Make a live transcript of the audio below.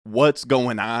What's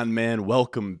going on, man?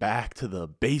 Welcome back to the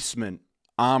basement.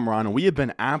 I'm Ron, and we have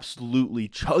been absolutely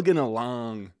chugging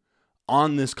along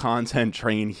on this content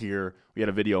train here. We had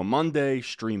a video Monday,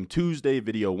 stream Tuesday,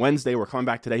 video Wednesday. We're coming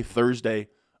back today, Thursday,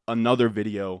 another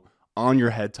video on your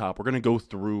head top. We're going to go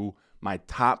through my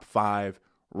top 5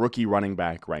 rookie running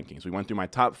back rankings. We went through my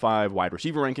top 5 wide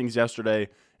receiver rankings yesterday,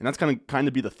 and that's going to kind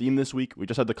of be the theme this week. We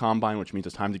just had the combine, which means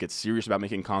it's time to get serious about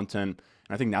making content.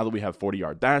 And I think now that we have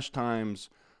 40-yard dash times,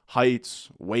 heights,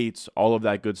 weights, all of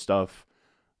that good stuff,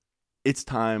 it's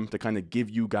time to kind of give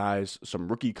you guys some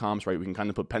rookie comps, right? We can kind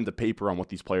of put pen to paper on what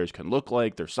these players can look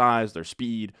like, their size, their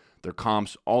speed, their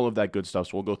comps, all of that good stuff.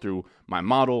 So we'll go through my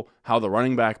model, how the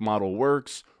running back model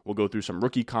works. We'll go through some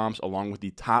rookie comps along with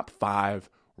the top 5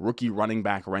 rookie running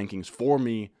back rankings for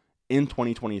me in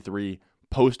 2023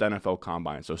 post NFL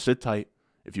Combine. So sit tight.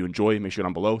 If you enjoy, make sure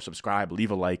down below, subscribe,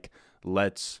 leave a like.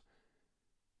 Let's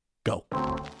go.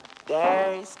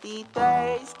 Thirsty,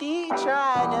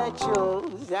 trying to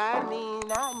choose. I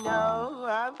know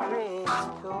I'm pretty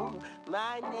cool.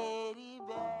 My nitty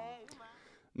bag.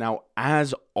 Now,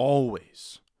 as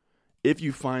always, if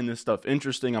you find this stuff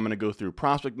interesting, I'm going to go through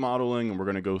prospect modeling and we're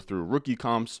going to go through rookie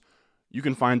comps. You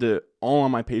can find it all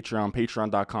on my Patreon,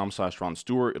 patreon.com/Ron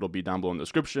Stewart. It'll be down below in the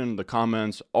description, the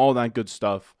comments, all that good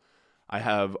stuff. I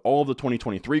have all of the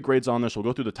 2023 grades on there, so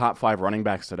we'll go through the top 5 running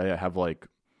backs today. I have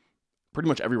pretty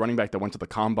much every running back that went to the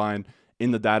combine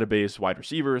in the database, wide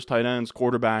receivers, tight ends,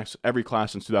 quarterbacks, every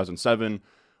class since 2007.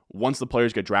 Once the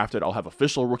players get drafted, I'll have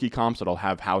official rookie comps that I'll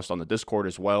have housed on the Discord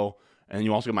as well. And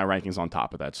you also get my rankings on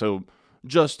top of that. So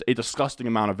just a disgusting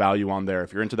amount of value on there.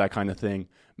 If you're into that kind of thing,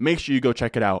 make sure you go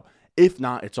check it out. If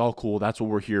not, it's all cool. That's what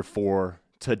we're here for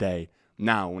today.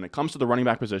 Now, when it comes to the running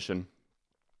back position,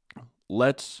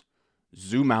 let's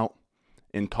zoom out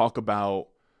and talk about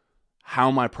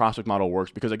how my prospect model works.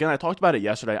 Because again, I talked about it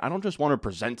yesterday. I don't just want to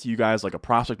present to you guys like a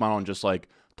prospect model and just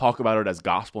talk about it as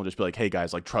gospel and just be like, hey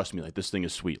guys, trust me, this thing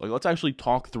is sweet. Let's actually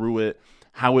talk through it,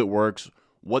 how it works,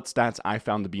 what stats I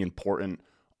found to be important,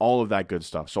 all of that good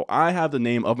stuff. So I have the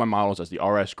name of my models as the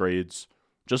RS grades,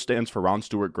 just stands for Ron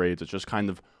Stewart grades. It's just kind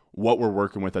of what we're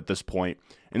working with at this point.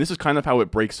 And this is kind of how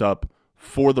it breaks up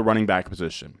for the running back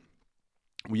position.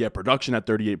 We have production at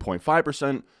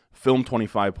 38.5%, film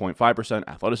 25.5%,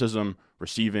 athleticism,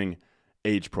 receiving,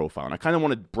 age profile. And I kind of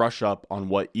want to brush up on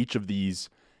what each of these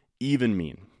even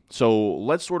mean. So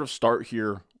let's sort of start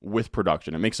here with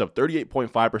production. It makes up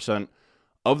 38.5%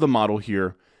 of the model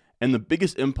here. And the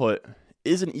biggest input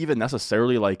isn't even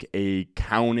necessarily a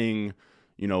counting,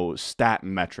 stat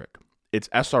metric. It's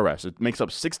SRS. It makes up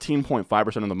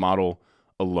 16.5% of the model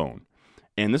alone.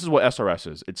 And this is what SRS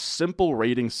is. It's simple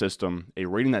rating system, a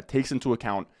rating that takes into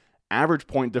account average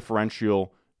point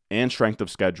differential and strength of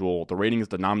schedule. The rating is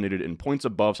denominated in points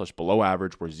above/below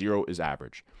average, where 0 is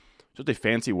average. So it's a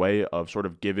fancy way of sort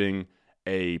of giving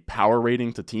a power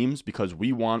rating to teams because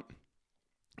we want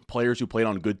players who played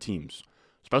on good teams,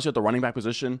 especially at the running back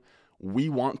position. We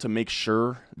want to make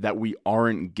sure that we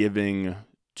aren't giving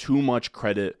too much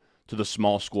credit to the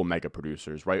small school mega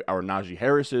producers, right? Our Najee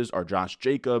Harris's, our Josh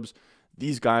Jacobs,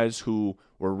 these guys who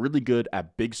were really good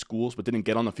at big schools but didn't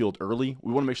get on the field early.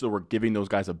 We want to make sure that we're giving those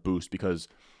guys a boost because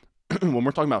when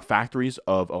we're talking about factories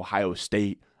of Ohio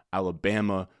State,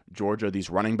 Alabama, Georgia, these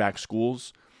running back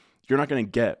schools, you're not going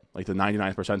to get the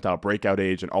 99th percentile breakout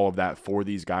age and all of that for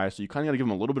these guys. So you kind of got to give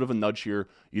them a little bit of a nudge here.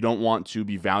 You don't want to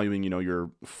be valuing, your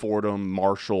Fordham,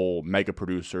 Marshall, mega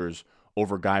producers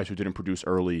over guys who didn't produce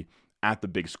early at the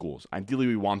big schools. Ideally,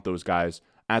 we want those guys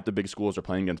at the big schools. They're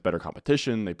playing against better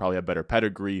competition. They probably have better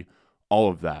pedigree, all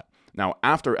of that. Now,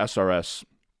 after SRS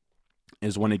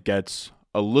is when it gets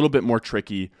a little bit more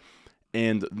tricky.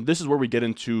 And this is where we get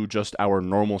into just our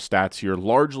normal stats here.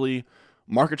 Largely,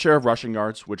 market share of rushing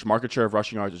yards, which market share of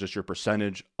rushing yards is just your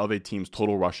percentage of a team's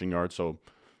total rushing yards. So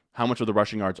how much of the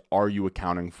rushing yards are you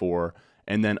accounting for?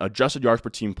 And then adjusted yards per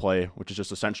team play, which is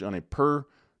just essentially on a per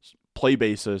play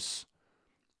basis.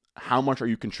 How much are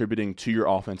you contributing to your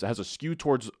offense? It has a skew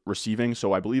towards receiving.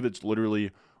 So I believe it's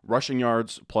literally rushing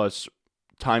yards plus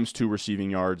times 2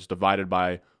 receiving yards divided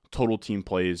by total team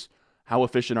plays. How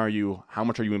efficient are you? How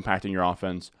much are you impacting your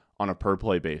offense on a per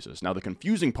play basis? Now, the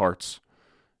confusing parts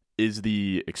is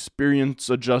the experience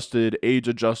adjusted, age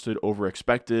adjusted, over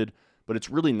expected, but it's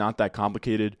really not that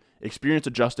complicated. Experience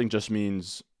adjusting just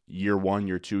means year 1,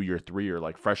 year 2, year 3,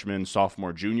 or freshman,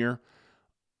 sophomore, junior.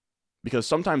 Because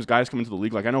sometimes guys come into the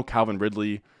league, I know Calvin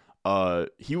Ridley,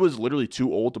 he was literally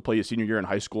too old to play his senior year in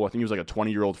high school. I think he was a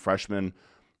 20-year-old freshman.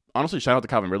 Honestly, shout out to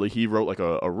Calvin Ridley. He wrote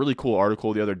a really cool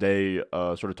article the other day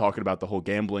sort of talking about the whole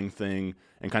gambling thing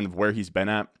and kind of where he's been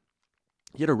at.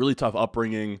 He had a really tough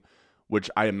upbringing, which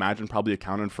I imagine probably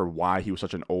accounted for why he was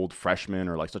such an old freshman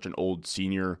or like such an old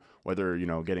senior, whether,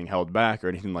 getting held back or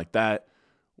anything like that.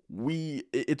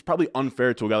 It's probably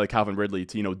unfair to a guy like Calvin Ridley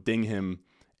to, ding him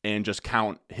and just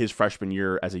count his freshman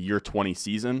year as a year 20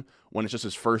 season when it's just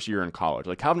his first year in college.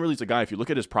 Like Calvin Ridley's a guy, if you look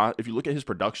at his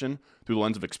production through the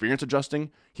lens of experience adjusting,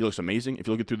 he looks amazing. If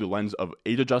you look at it through the lens of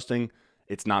age adjusting,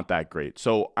 it's not that great.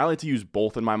 So I like to use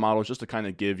both in my models just to kind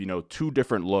of give, two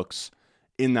different looks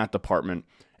in that department.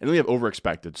 And then we have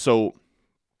overexpected. So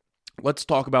let's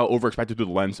talk about overexpected through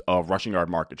the lens of rushing yard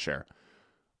market share.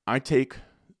 I take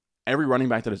every running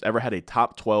back that has ever had a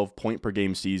top 12 point per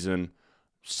game season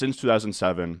since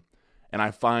 2007, and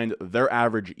I find their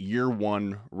average year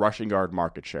one rushing yard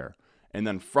market share. And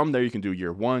then from there, you can do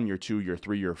year 1, year 2, year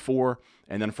 3, year 4.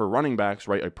 And then for running backs,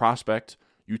 right, a prospect,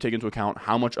 you take into account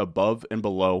how much above and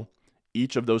below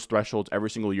each of those thresholds every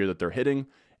single year that they're hitting.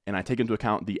 And I take into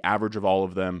account the average of all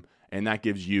of them. And that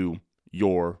gives you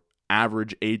your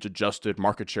average age-adjusted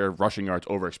market share of rushing yards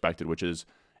over expected, which is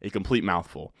a complete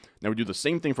mouthful. Now, we do the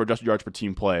same thing for adjusted yards per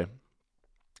team play,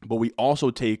 but we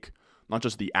also take not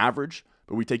just the average,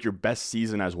 but we take your best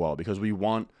season as well, because we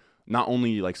want not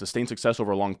only like sustained success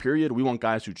over a long period, we want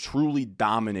guys who truly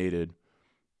dominated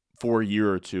for a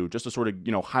year or two, just to sort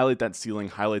of, highlight that ceiling,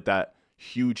 highlight that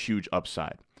huge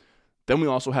upside. Then we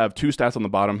also have two stats on the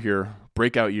bottom here: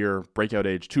 breakout year, breakout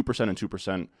age, 2% and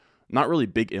 2%. Not really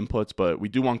big inputs, but we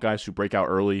do want guys who break out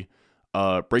early.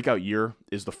 Breakout year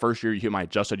is the first year you hit my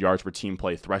adjusted yards per team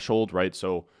play threshold, right?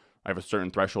 So I have a certain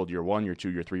threshold year 1, year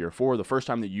 2, year 3, year 4. The first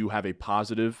time that you have a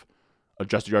positive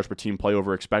adjusted yards per team play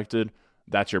over expected,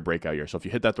 that's your breakout year. So if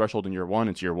you hit that threshold in year 1,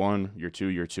 it's year 1, year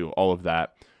 2, all of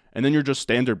that. And then you're just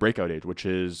standard breakout age, which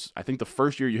is, I think the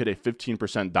first year you hit a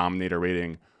 15% dominator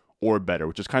rating or better,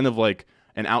 which is kind of like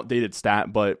an outdated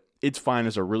stat, but it's fine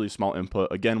as a really small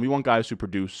input. Again, we want guys who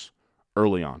produce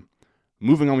early on.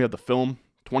 Moving on, we have the film.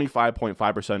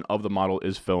 25.5% of the model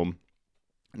is film.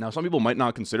 Now, some people might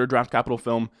not consider draft capital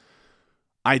film.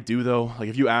 I do, though. Like,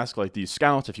 if you ask like these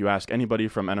scouts, if you ask anybody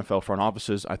from NFL front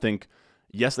offices, I think,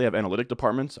 yes, they have analytic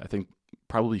departments. I think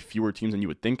probably fewer teams than you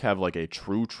would think have like a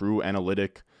true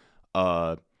analytic,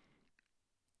 not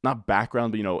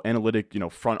background, but, analytic,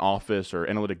 front office or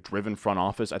analytic driven front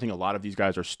office. I think a lot of these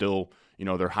guys are still,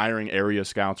 they're hiring area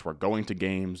scouts. We're going to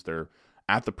games. They're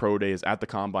at the pro days, at the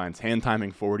combines, hand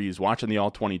timing 40s, watching the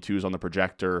all 22s on the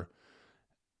projector.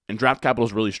 And draft capital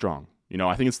is really strong.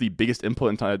 I think it's the biggest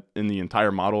input in the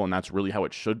entire model, and that's really how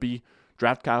it should be.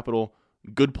 Draft capital,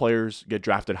 good players get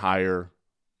drafted higher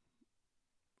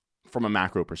from a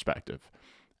macro perspective.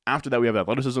 After that, we have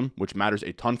athleticism, which matters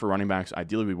a ton for running backs.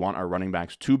 Ideally, we want our running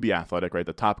backs to be athletic, right?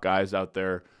 The top guys out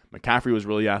there. McCaffrey was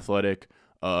really athletic.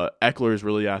 Eckler is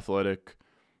really athletic.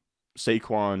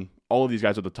 Saquon, all of these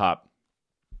guys at the top.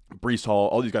 Breece Hall,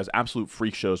 all these guys, absolute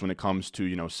freak shows when it comes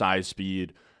to, size,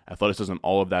 speed, athleticism,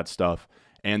 all of that stuff.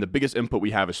 And the biggest input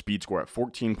we have is speed score at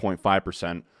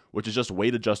 14.5%, which is just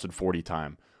weight-adjusted 40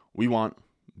 time. We want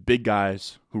big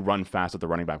guys who run fast at the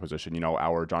running back position.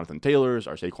 Our Jonathan Taylors,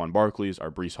 our Saquon Barkleys, our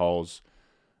Breece Halls.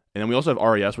 And then we also have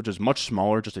RAS, which is much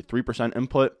smaller, just a 3%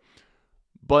 input.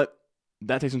 But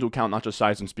that takes into account not just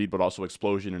size and speed, but also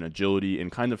explosion and agility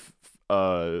and kind of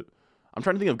I'm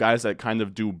trying to think of guys that kind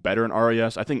of do better in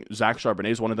RAS. I think Zach Charbonnet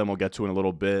is one of them we'll get to in a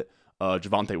little bit.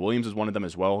 Javonte Williams is one of them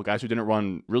as well. Guys who didn't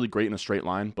run really great in a straight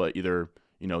line, but either,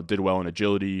 did well in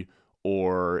agility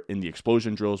or in the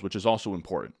explosion drills, which is also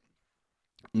important.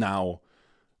 Now,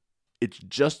 it's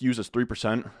just used as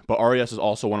 3%, but RAS is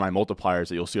also one of my multipliers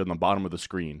that you'll see on the bottom of the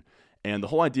screen. And the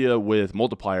whole idea with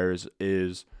multipliers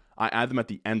is I add them at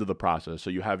the end of the process. So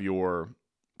you have your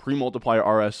pre-multiplier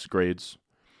RS grades.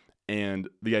 And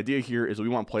the idea here is we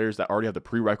want players that already have the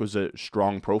prerequisite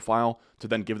strong profile to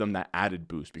then give them that added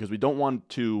boost, because we don't want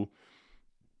to,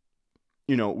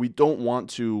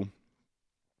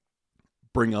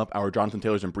 bring up our Jonathan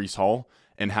Taylors and Breece Hall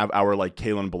and have our like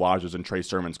Kalen Ballages and Trey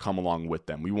Sermons come along with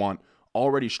them. We want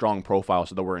already strong profiles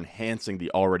so that we're enhancing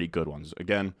the already good ones.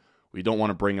 Again, we don't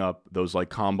want to bring up those like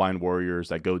combine warriors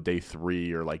that go day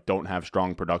 3 or like don't have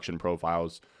strong production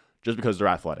profiles just because they're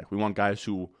athletic. We want guys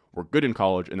who were good in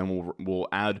college, and then we'll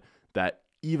add that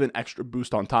even extra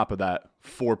boost on top of that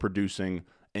for producing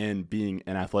and being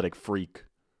an athletic freak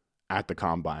at the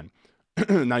combine.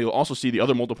 Now you'll also see the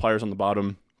other multipliers on the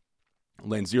bottom.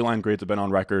 Lane Zierlein grades have been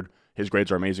on record. His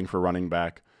grades are amazing for running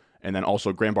back. And then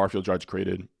also Graham Barfield yards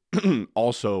graded,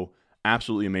 also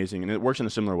absolutely amazing. And it works in a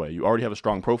similar way. You already have a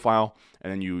strong profile,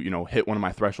 and then you hit one of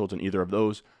my thresholds in either of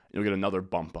those, you'll get another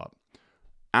bump up.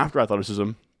 After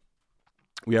athleticism,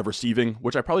 we have receiving,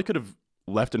 which I probably could have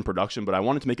left in production, but I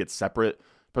wanted to make it separate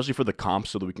especially for the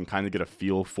comps, so that we can kind of get a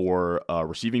feel for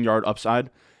receiving yard upside.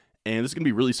 And this is going to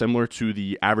be really similar to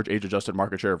the average age-adjusted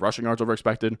market share of rushing yards over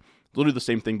expected. Literally the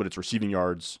same thing, but it's receiving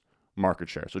yards market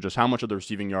share. So just how much of the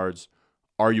receiving yards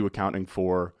are you accounting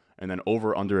for, and then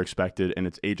over, under expected, and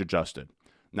it's age-adjusted.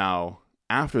 Now,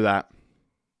 after that,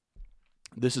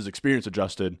 this is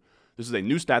experience-adjusted. This is a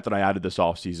new stat that I added this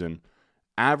offseason.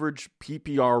 Average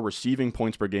PPR receiving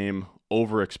points per game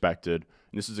over expected.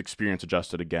 And this is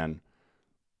experience-adjusted again.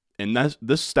 And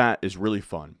this stat is really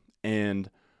fun. And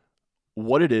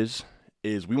what it is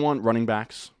we want running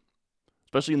backs,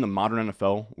 especially in the modern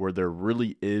NFL, where there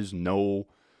really is no,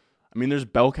 I mean, there's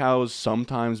bell cows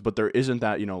sometimes, but there isn't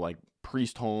that, like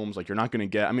Priest Holmes, like you're not going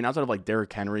to get, I mean, outside of like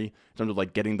Derrick Henry, in terms of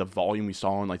like getting the volume we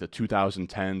saw in like the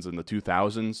 2010s and the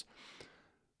 2000s,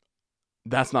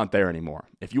 that's not there anymore.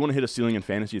 If you want to hit a ceiling in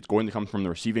fantasy, it's going to come from the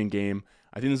receiving game.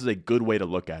 I think this is a good way to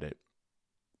look at it.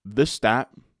 This stat,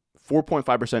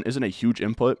 4.5%, isn't a huge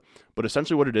input, but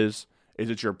essentially what it is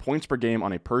it's your points per game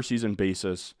on a per season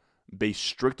basis based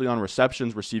strictly on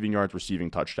receptions, receiving yards,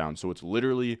 receiving touchdowns. So it's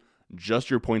literally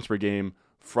just your points per game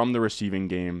from the receiving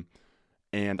game.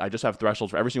 And I just have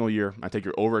thresholds for every single year. I take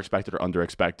your over expected or under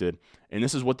expected. And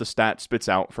this is what the stat spits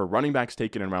out for running backs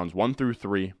taken in rounds 1 through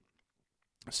 3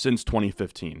 since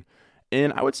 2015.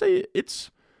 And I would say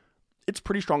it's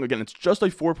pretty strong. Again, it's just a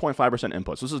 4.5%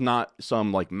 input. So this is not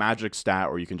some like magic stat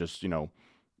where you can just,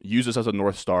 use this as a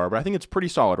North Star, but I think it's pretty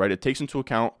solid, right? It takes into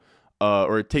account,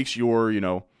 or it takes your,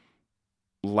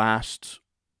 last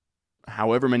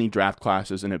however many draft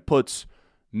classes, and it puts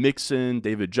Mixon,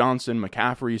 David Johnson,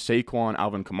 McCaffrey, Saquon,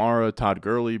 Alvin Kamara, Todd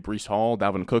Gurley, Breece Hall,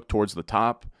 Dalvin Cook towards the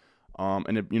top.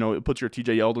 And it puts your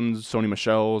TJ Yeldons, Sony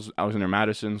Michel's, Alexander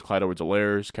Madison's, Clyde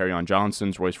Edwards-Helaire's, Kerryon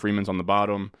Johnson's, Royce Freeman's on the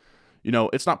bottom.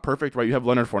 It's not perfect, right? You have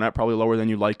Leonard Fournette probably lower than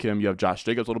you like him. You have Josh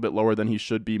Jacobs a little bit lower than he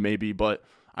should be maybe, but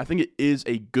I think it is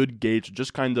a good gauge to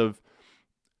just kind of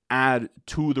add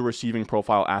to the receiving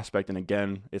profile aspect. And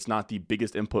again, it's not the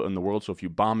biggest input in the world. So if you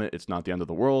bomb it, it's not the end of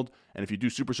the world. And if you do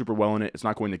super, super well in it, it's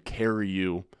not going to carry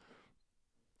you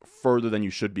further than you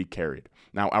should be carried.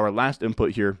 Now, our last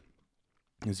input here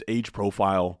is age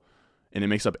profile, and it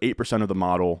makes up 8% of the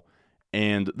model.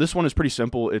 And this one is pretty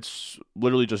simple. It's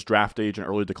literally just draft age and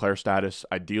early declare status.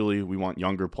 Ideally, we want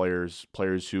younger players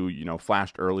who,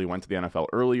 flashed early, went to the NFL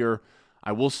earlier.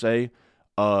 I will say,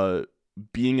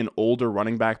 being an older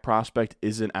running back prospect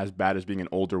isn't as bad as being an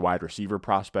older wide receiver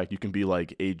prospect. You can be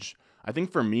like age, I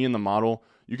think for me in the model,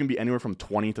 you can be anywhere from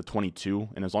 20 to 22.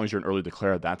 And as long as you're an early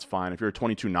declare, that's fine. If you're a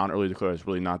 22 non-early declare, it's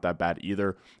really not that bad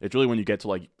either. It's really when you get to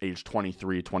like age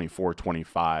 23, 24,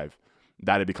 25,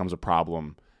 that it becomes a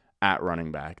problem at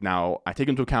running back. Now, I take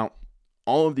into account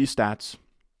all of these stats,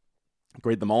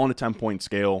 grade them all on a 10-point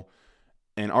scale,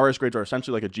 and RS grades are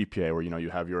essentially like a GPA where, you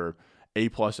have your A+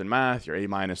 in math, your A-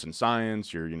 in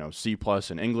science, your, C+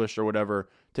 in English or whatever.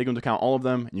 Take into account all of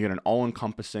them, and you get an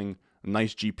all-encompassing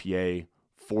nice GPA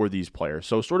for these players.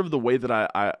 So sort of the way that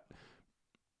I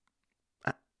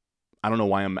don't know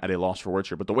why I'm at a loss for words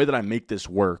here, but the way that I make this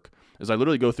work is I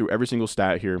literally go through every single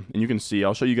stat here, and you can see,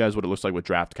 I'll show you guys what it looks like with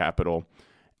Draft Capital.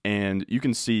 And you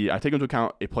can see I take into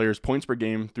account a player's points per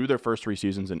game through their first 3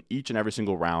 seasons in each and every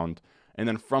single round. And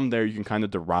then from there, you can kind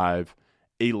of derive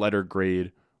a letter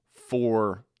grade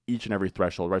for each and every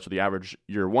threshold, right? So the average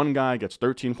year 1 guy gets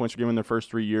 13 points per game in their first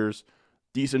 3 years.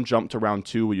 Decent jump to round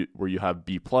 2 where you have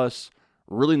B+.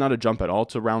 Really not a jump at all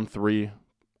to round 3.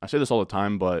 I say this all the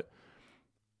time, but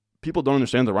people don't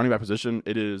understand the running back position.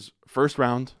 It is first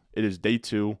round, it is day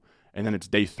 2, and then it's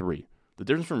day 3. The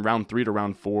difference from round 3 to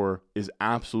round 4 is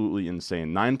absolutely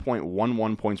insane.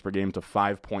 9.11 points per game to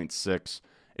 5.6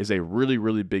 is a really,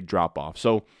 really big drop-off.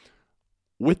 So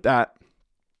with that,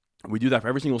 we do that for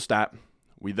every single stat.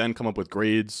 We then come up with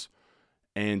grades,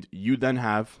 and you then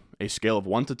have a scale of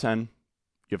 1 to 10.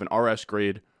 You have an RS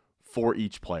grade for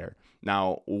each player.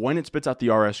 Now, when it spits out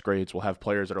the RS grades, we'll have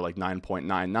players that are like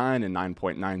 9.99 and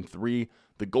 9.93.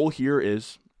 The goal here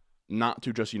is not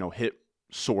to just, hit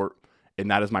sort, and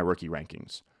that is my rookie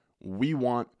rankings. We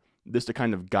want this to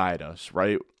kind of guide us,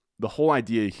 right? The whole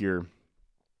idea here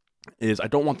is I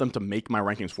don't want them to make my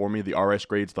rankings for me, the RS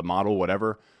grades, the model,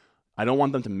 whatever. I don't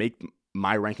want them to make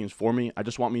my rankings for me. I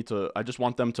just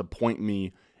want them to point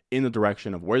me in the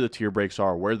direction of where the tier breaks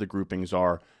are, where the groupings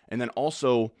are, and then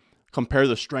also compare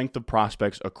the strength of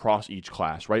prospects across each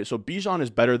class, right? So Bijan is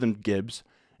better than Gibbs,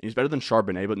 and he's better than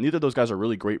Charbonnet, but neither of those guys are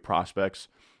really great prospects.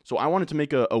 So I wanted to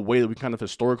make a way that we kind of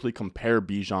historically compare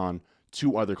Bijan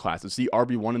to other classes. Is he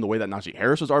RB1 in the way that Najee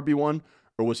Harris was RB1,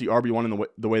 or was he RB1 in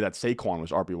the way that Saquon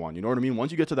was RB1? You know what I mean?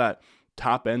 Once you get to that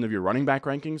top end of your running back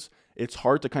rankings, it's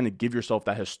hard to kind of give yourself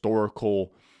that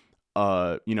historical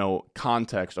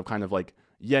context of kind of like,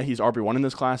 yeah, he's RB1 in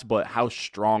this class, but how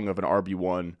strong of an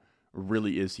RB1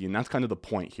 really is he? And that's kind of the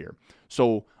point here.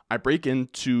 So I break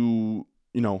into,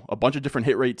 a bunch of different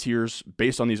hit rate tiers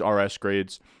based on these RS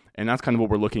grades. And that's kind of what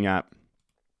we're looking at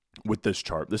with this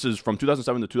chart. This is from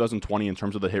 2007 to 2020 in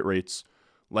terms of the hit rates.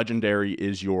 Legendary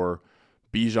is your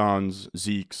Bijans,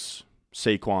 Zekes,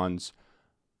 Saquons,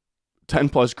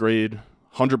 10-plus grade,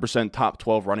 100% top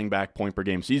 12 running back point per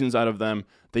game seasons out of them.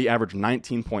 They average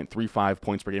 19.35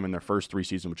 points per game in their first 3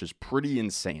 seasons, which is pretty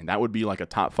insane. That would be like a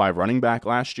top 5 running back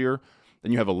last year.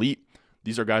 Then you have Elite.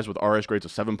 These are guys with RS grades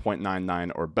of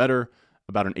 7.99 or better,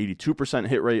 about an 82%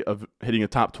 hit rate of hitting a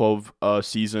top 12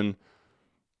 season.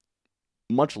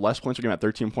 Much less points per game at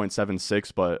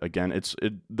 13.76, but again,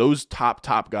 those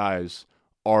top guys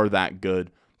are that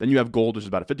good. Then you have Gold, which is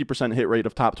about a 50% hit rate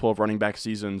of top 12 running back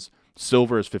seasons.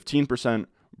 Silver is 15%.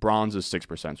 Bronze is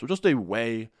 6%. So just a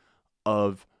way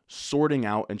of sorting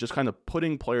out and just kind of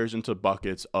putting players into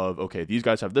buckets of, okay, these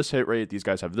guys have this hit rate, these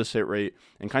guys have this hit rate,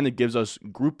 and kind of gives us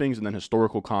groupings and then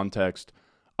historical context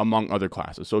among other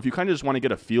classes. So if you kind of just want to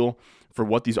get a feel for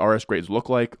what these RS grades look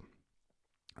like,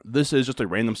 this is just a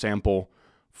random sample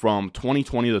from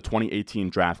 2020 to 2018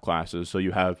 draft classes. So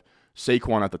you have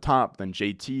Saquon at the top, then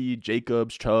JT,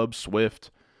 Jacobs, Chubb, Swift.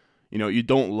 You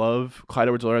don't love Clyde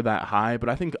Edwards-Helaire that high, but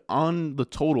I think on the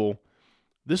total,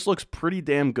 this looks pretty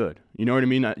damn good. You know what I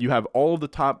mean? You have all of the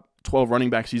top 12 running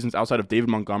back seasons outside of David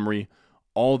Montgomery,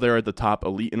 all there at the top,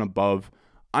 elite and above.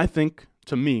 I think,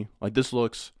 to me, like this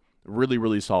looks really,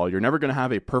 really solid. You're never going to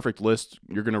have a perfect list.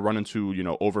 You're going to run into,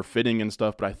 overfitting and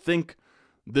stuff, but I think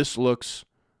this looks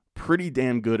pretty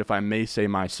damn good, if I may say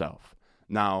myself.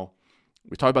 Now,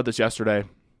 we talked about this yesterday.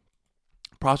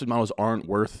 Prospect models aren't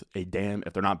worth a damn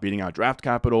if they're not beating out draft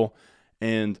capital.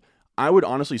 And I would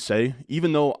honestly say,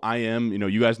 even though I am,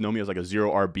 you guys know me as like a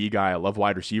 0 RB guy, I love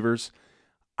wide receivers.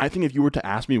 I think if you were to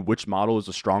ask me which model is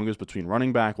the strongest between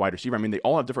running back, wide receiver, they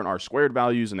all have different R-squared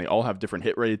values and they all have different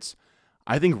hit rates.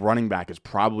 I think running back is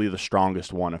probably the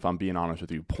strongest one, if I'm being honest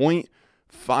with you.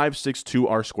 0.562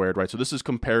 R-squared, right? So this is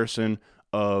comparison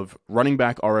of running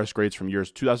back RS grades from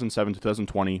years 2007 to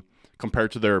 2020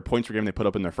 compared to their points per game they put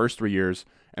up in their first 3 years.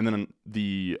 And then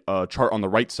the chart on the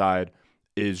right side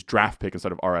is draft pick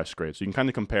instead of RS grades. So you can kind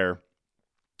of compare.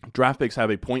 Draft picks have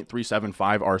a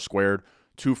 0.375 R squared,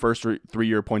 2 first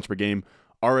 3-year points per game.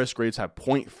 RS grades have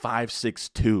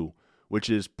 0.562, which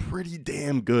is pretty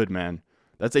damn good, man.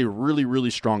 That's a really, really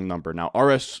strong number. Now,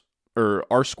 R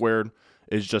squared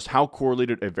is just how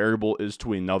correlated a variable is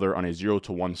to another on a 0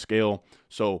 to 1 scale.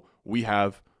 So we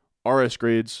have RS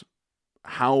grades.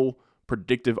 How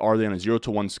predictive are they on a 0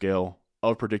 to 1 scale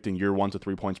of predicting year 1 to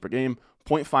 3 points per game?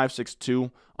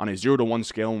 0.562 on a 0 to 1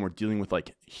 scale when we're dealing with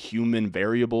like human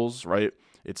variables, right?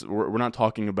 We're not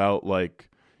talking about like,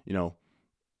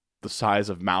 the size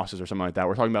of mouses or something like that.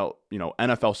 We're talking about,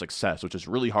 NFL success, which is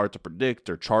really hard to predict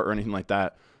or chart or anything like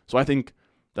that. So I think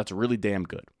that's really damn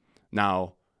good.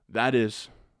 Now, that is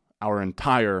our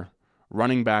entire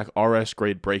running back RS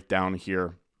grade breakdown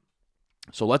here.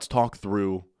 So let's talk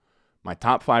through my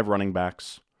top 5 running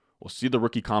backs. We'll see the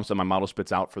rookie comps that my model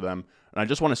spits out for them. And I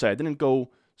just want to say I didn't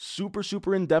go super,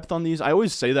 super in depth on these. I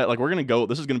always say that, like,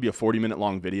 this is going to be a 40-minute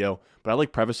long video, but I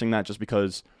like prefacing that just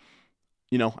because,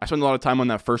 I spent a lot of time on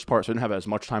that first part, so I didn't have as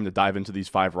much time to dive into these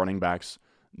 5 running backs.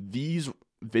 These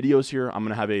videos here, I'm going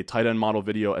to have a tight end model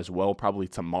video as well, probably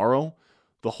tomorrow.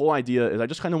 The whole idea is I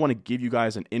just kind of want to give you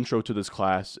guys an intro to this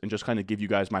class and just kind of give you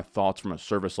guys my thoughts from a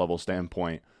service level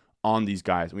standpoint on these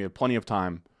guys. And we have plenty of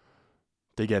time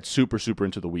to get super, super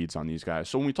into the weeds on these guys.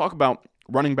 So when we talk about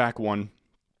running back 1,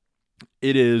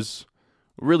 it is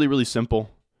really, really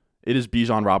simple. It is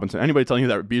Bijan Robinson. Anybody telling you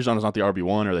that Bijan is not the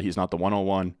RB1 or that he's not the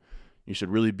 101, you should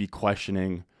really be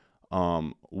questioning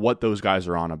what those guys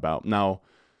are on about. Now,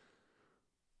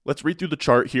 let's read through the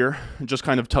chart here and just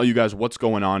kind of tell you guys what's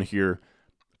going on here.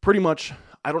 Pretty much,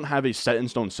 I don't have a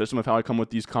set-in-stone system of how I come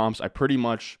with these comps.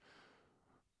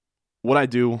 What I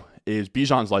do is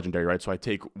Bijan's legendary, right? So I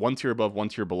take 1 tier above, 1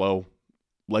 tier below.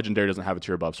 Legendary doesn't have a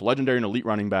tier above. So legendary and elite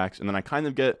running backs. And then I kind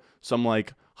of get some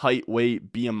like height,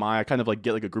 weight, BMI. I kind of like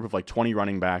get like a group of like 20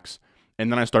 running backs.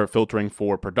 And then I start filtering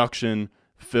for production,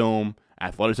 film,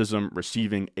 athleticism,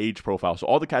 receiving, age profile. So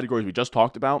all the categories we just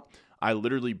talked about, I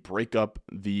literally break up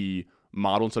the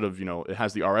model instead of, it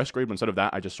has the RS grade, but instead of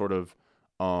that, I just sort of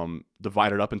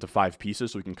divide it up into 5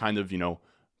 pieces so we can kind of,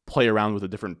 play around with the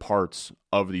different parts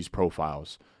of these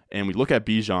profiles. And we look at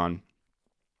Bijan,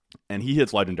 and he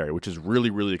hits legendary, which is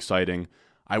really, really exciting.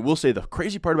 I will say the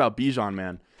crazy part about Bijan,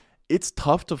 man, it's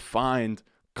tough to find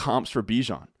comps for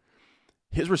Bijan.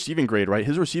 His receiving grade, right?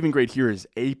 His receiving grade here is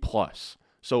A+.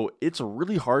 So it's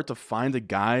really hard to find a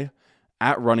guy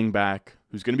at running back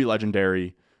who's going to be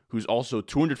legendary, who's also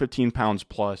 215 pounds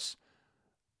plus,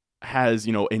 has, a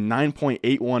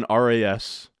 9.81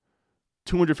 RAS,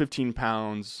 215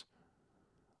 pounds.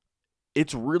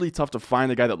 It's really tough to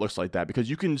find a guy that looks like that because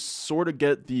you can sort of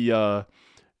get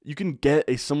you can get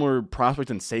a similar prospect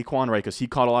in Saquon, right? Because he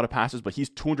caught a lot of passes, but he's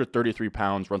 233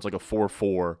 pounds, runs like a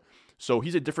 4.4. So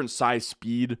he's a different size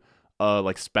speed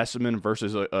like specimen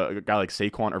versus a guy like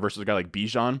Saquon or versus a guy like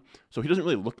Bijan. So he doesn't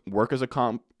really work as a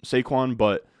comp Saquon,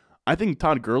 but I think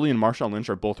Todd Gurley and Marshawn Lynch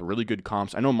are both really good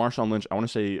comps. I know Marshawn Lynch, I want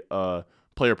to say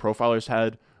Player Profilers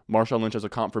had Marshawn Lynch as a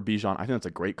comp for Bijan. I think that's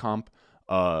a great comp.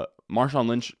 Marshawn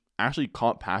Lynch actually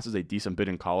caught passes a decent bit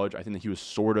in college. I think that he was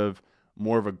sort of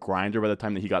more of a grinder by the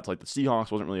time that he got to like the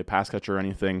Seahawks. Wasn't really a pass catcher or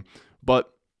anything,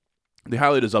 but they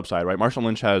highlight his upside, right? Marshawn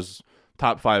Lynch has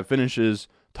top 5 finishes.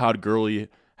 Todd Gurley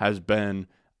has been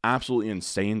absolutely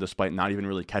insane despite not even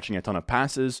really catching a ton of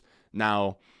passes.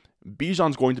 Now,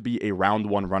 Bijan's going to be a round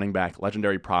 1 running back,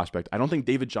 legendary prospect. I don't think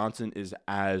David Johnson is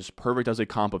as perfect as a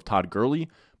comp of Todd Gurley,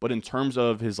 but in terms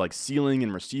of his like ceiling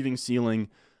and receiving ceiling,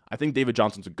 I think David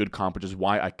Johnson's a good comp, which is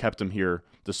why I kept him here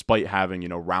despite having,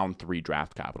 round 3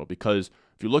 draft capital. Because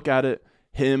if you look at it,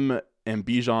 him and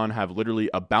Bijan have literally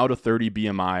about a 30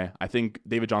 BMI. I think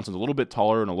David Johnson's a little bit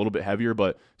taller and a little bit heavier,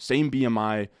 but same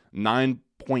BMI,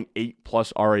 9.8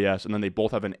 plus RAS, and then they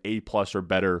both have an A plus or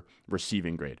better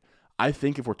receiving grade. I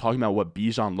think if we're talking about what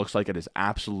Bijan looks like at his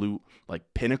absolute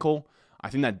like pinnacle, I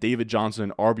think that David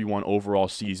Johnson RB1 overall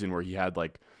season where he had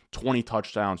like 20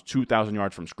 touchdowns, 2,000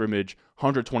 yards from scrimmage,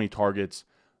 120 targets,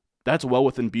 that's well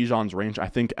within Bijan's range. I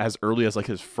think as early as like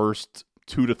his first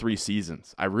 2 to 3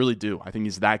 seasons. I really do. I think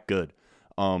he's that good.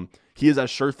 He is as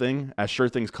sure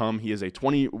things come. He is a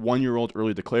 21-year-old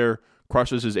early declare,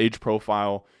 crushes his age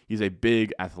profile. He's a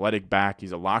big athletic back.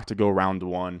 He's a lock to go round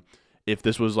 1. If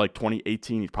this was like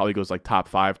 2018, he probably goes like top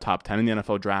 5, top 10 in the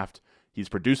NFL draft. He's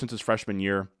produced since his freshman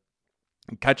year.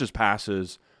 He catches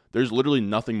passes. There's literally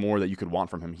nothing more that you could want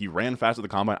from him. He ran fast at the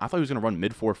combine. I thought he was going to run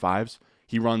mid 4.5s.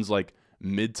 He runs like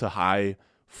mid to high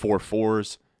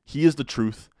 4.4s. He is the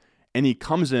truth. And he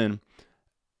comes in.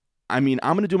 I mean,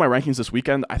 I'm going to do my rankings this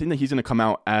weekend. I think that he's going to come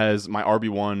out as my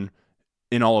RB1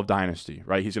 in all of Dynasty,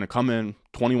 right? He's going to come in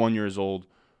 21 years old,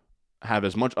 have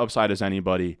as much upside as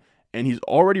anybody. And he's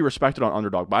already respected on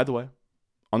Underdog. By the way,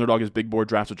 Underdog is big board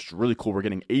drafts, which is really cool. We're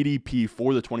getting ADP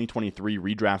for the 2023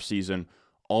 redraft season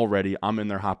already. I'm in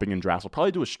there hopping in drafts. I'll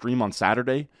probably do a stream on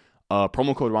Saturday.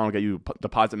 Promo code Ron will get you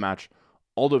deposit match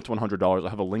all the way up to $100. I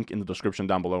have a link in the description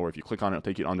down below where if you click on it, it'll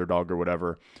take you to Underdog or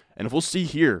whatever. And if we'll see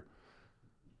here,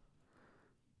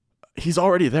 he's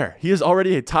already there. He is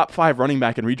already a top 5 running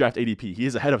back in redraft ADP. He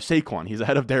is ahead of Saquon. He's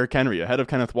ahead of Derrick Henry, ahead of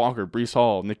Kenneth Walker, Breece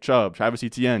Hall, Nick Chubb, Travis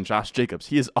Etienne, Josh Jacobs.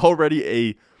 He is already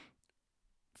a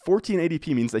 14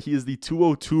 ADP means that he is the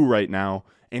 202 right now,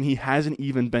 and he hasn't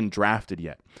even been drafted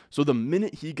yet. So the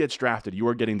minute he gets drafted, you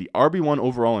are getting the RB1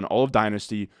 overall in all of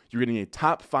Dynasty. You're getting a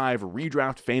top 5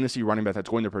 redraft fantasy running back that's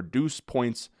going to produce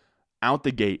points out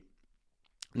the gate.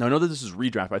 Now, I know that this is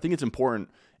redraft, but I think it's important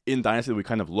in Dynasty that we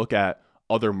kind of look at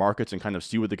other markets and kind of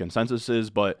see what the consensus is,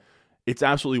 but it's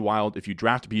absolutely wild. If you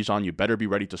draft Bijan, you better be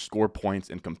ready to score points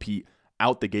and compete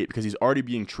out the gate because he's already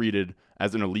being treated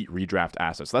as an elite redraft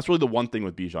asset. So that's really the one thing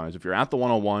with Bijan is if you're at the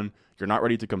 101, you're not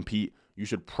ready to compete, you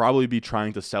should probably be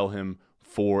trying to sell him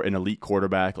for an elite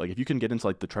quarterback. Like if you can get into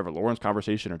like the Trevor Lawrence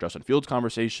conversation or Justin Fields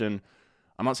conversation,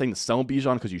 I'm not saying to sell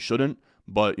Bijan because you shouldn't,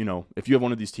 but if you have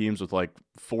one of these teams with like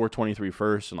 423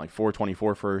 first and like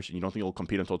 424 first and you don't think it'll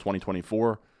compete until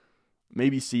 2024,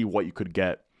 maybe see what you could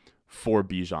get for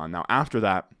Bijan. Now after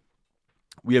that,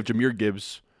 we have Jahmyr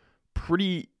Gibbs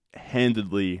pretty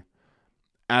handedly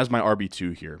as my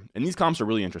RB2 here. And these comps are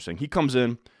really interesting. He comes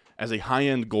in as a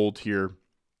high-end gold tier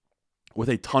with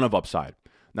a ton of upside.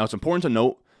 Now, it's important to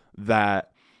note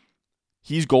that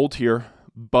he's gold tier,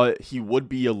 but he would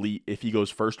be elite if he goes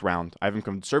first round. I have him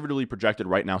conservatively projected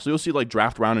right now. So you'll see like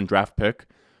draft round and draft pick.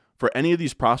 For any of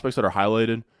these prospects that are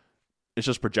highlighted, it's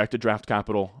just projected draft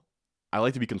capital. I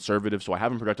like to be conservative, so I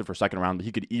have him projected for second round, but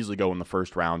he could easily go in the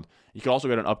first round. He could also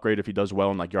get an upgrade if he does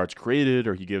well in like yards created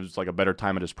or he gives like a better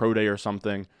time at his pro day or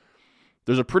something.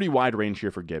 There's a pretty wide range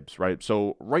here for Gibbs, right?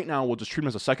 So right now we'll just treat him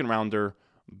as a second rounder,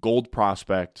 gold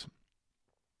prospect.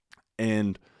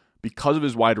 And because of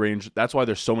his wide range, that's why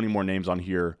there's so many more names on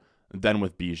here than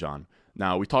with Bijan.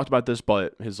 Now, we talked about this,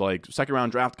 but his like second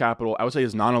round draft capital, I would say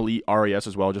his non-elite RAS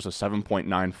as well, just a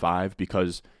 7.95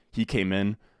 because he came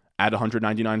in at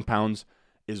 199 pounds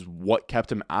is what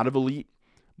kept him out of elite,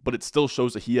 but it still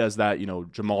shows that he has that,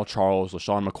 Jamal Charles,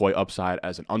 LaShawn McCoy upside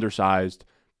as an undersized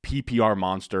PPR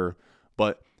monster,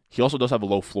 but he also does have a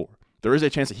low floor. there is a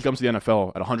chance that he comes to the NFL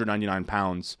at 199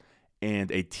 pounds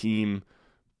and a team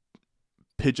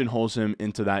pigeonholes him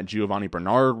into that Giovanni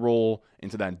Bernard role,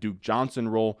 into that Duke Johnson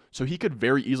role. So he could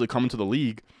very easily come into the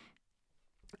league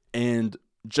and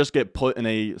just get put in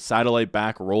a satellite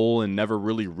back role and never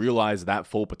really realize that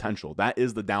full potential. That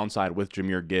is the downside with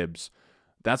Jahmyr Gibbs.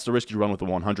 That's the risk you run with a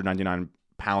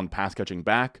 199-pound pass-catching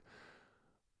back.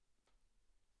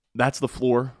 That's the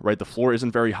floor, right? The floor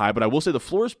isn't very high, but I will say the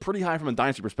floor is pretty high from a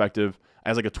dynasty perspective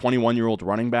as like a 21-year-old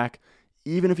running back.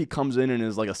 Even if he comes in and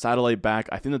is like a satellite back,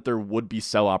 I think that there would be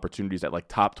sell opportunities at like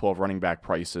top 12 running back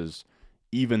prices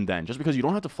even then, just because you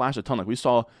don't have to flash a ton. Like we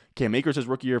saw Cam Akers his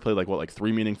rookie year played like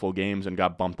 3 meaningful games and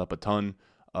got bumped up a ton.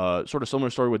 Sort of similar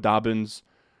story with Dobbins.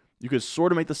 You could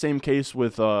sort of make the same case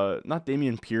with not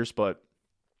Dameon Pierce, but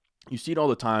you see it all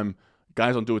the time.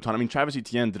 Guys don't do a ton. I mean, Travis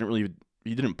Etienne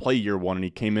didn't play year one, and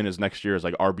he came in as next year as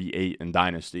like RB8 in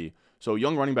Dynasty. So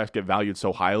young running backs get valued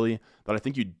so highly that I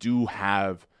think you do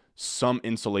have some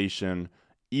insulation,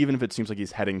 even if it seems like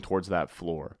he's heading towards that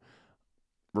floor.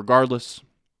 Regardless,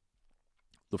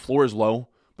 the floor is low,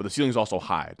 but the ceiling is also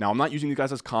high. Now, I'm not using these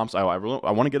guys as comps. I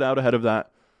want to get out ahead of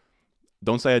that.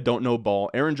 Don't say I don't know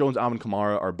ball. Aaron Jones, Alvin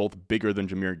Kamara are both bigger than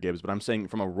Jahmyr Gibbs, but I'm saying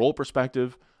from a role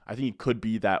perspective, I think he could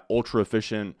be that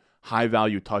ultra-efficient,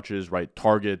 high-value touches, right?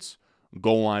 Targets,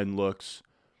 goal line looks,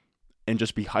 and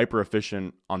just be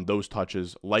hyper-efficient on those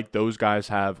touches like those guys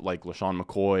have, like LaShawn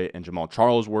McCoy and Jamal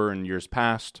Charles were in years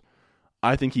past.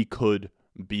 I think he could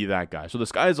be that guy. So the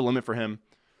sky is the limit for him.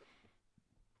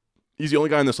 He's the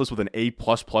only guy on this list with an A++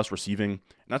 receiving, and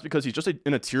that's because he's just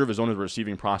in a tier of his own as a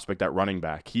receiving prospect at running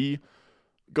back. He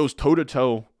goes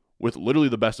toe-to-toe with literally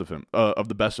the best of him, of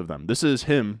the best of them. This is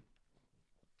him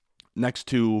next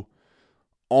to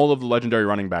all of the legendary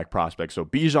running back prospects. So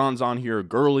Bijan's on here,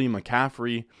 Gurley,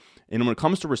 McCaffrey, and when it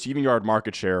comes to receiving yard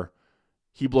market share,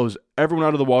 he blows everyone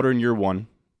out of the water in year one.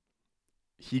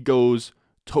 He goes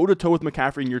toe-to-toe with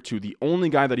McCaffrey in year two, the only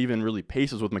guy that even really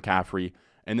paces with McCaffrey.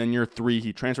 And then year three,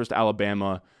 he transfers to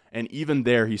Alabama. And even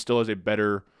there, he still has a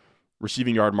better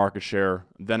receiving yard market share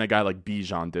than a guy like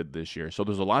Bijan did this year. So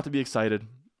there's a lot to be excited.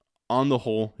 On the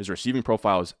whole, his receiving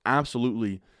profile is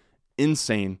absolutely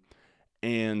insane.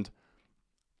 And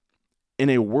in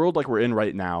a world like we're in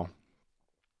right now,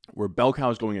 where bell cow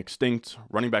is going extinct,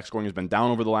 running back scoring has been down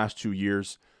over the last 2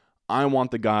 years, I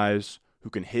want the guys who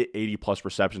can hit 80-plus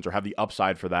receptions or have the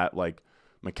upside for that, like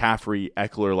McCaffrey,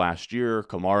 Eckler last year,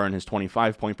 Kamara in his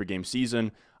 25-point-per-game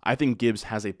season. I think Gibbs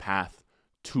has a path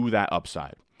to that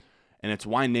upside. And it's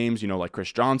why names, like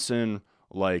Chris Johnson,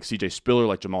 like CJ Spiller,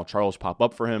 like Jamal Charles pop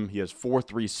up for him. He has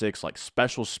 4.36, like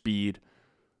special speed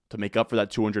to make up for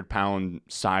that 200-pound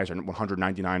size or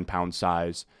 199-pound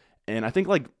size. And I think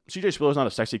like CJ Spiller's not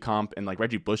a sexy comp, and like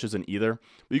Reggie Bush isn't either.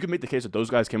 But you could make the case that those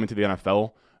guys came into the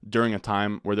NFL during a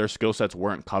time where their skill sets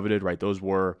weren't coveted, right? Those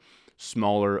were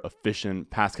smaller, efficient,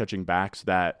 pass-catching backs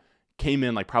that came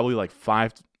in like probably like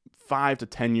 5 to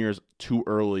 10 years too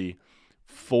early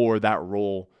for that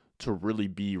role to really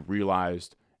be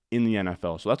realized in the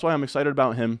NFL. So that's why I'm excited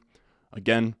about him.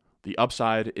 Again, the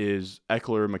upside is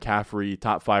Eckler, McCaffrey,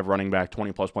 top 5 running back,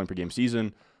 20-plus point per game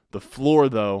season. The floor,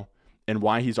 though, and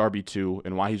why he's RB2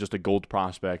 and why he's just a gold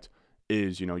prospect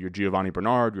is, your Giovanni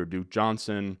Bernard, your Duke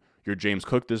Johnson, your James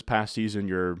Cook this past season,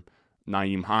 your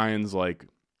Nyheim Hines. Like,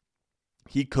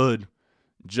 he could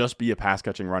just be a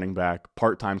pass-catching running back,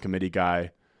 part-time committee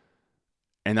guy,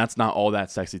 and that's not all that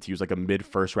sexy to use like a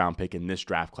mid-first-round pick in this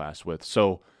draft class with.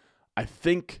 So I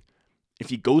think if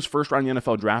he goes first round in the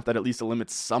NFL draft, that at least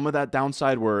limits some of that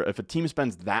downside, where if a team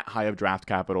spends that high of draft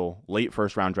capital, late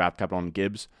first-round draft capital on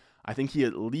Gibbs, I think he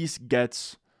at least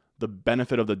gets the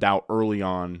benefit of the doubt early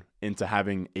on into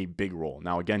having a big role.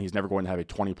 Now, again, he's never going to have a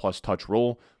 20-plus touch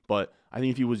role, but I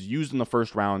think if he was used in the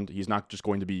first round, he's not just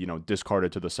going to be,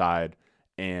 discarded to the side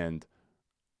and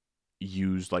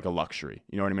used like a luxury.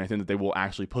 You know what I mean? I think that they will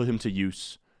actually put him to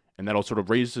use, and that'll sort of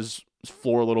raise his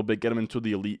floor a little bit, get him into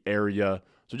the elite area.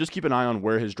 So just keep an eye on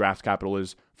where his draft capital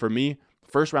is. For me,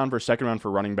 first round versus second round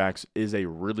for running backs is a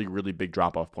really, really big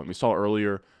drop-off point. We saw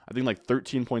earlier, I think like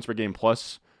 13 points per game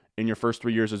plus in your first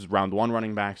 3 years as round one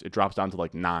running backs. It drops down to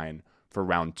like 9 for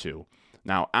round 2.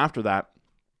 Now, after that,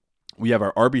 we have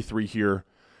our RB3 here,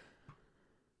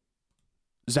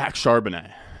 Zach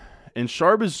Charbonnet. And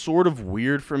Charb is sort of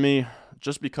weird for me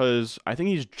just because I think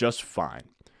he's just fine.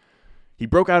 He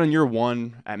broke out in year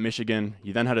 1 at Michigan.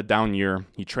 He then had a down year.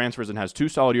 He transfers and has 2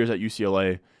 solid years at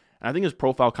UCLA. And I think his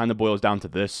profile kind of boils down to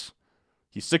this.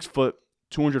 He's 6 foot,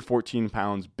 214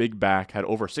 pounds, big back, had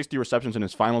over 60 receptions in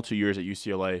his final 2 years at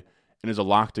UCLA, and is a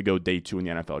lock to go day 2 in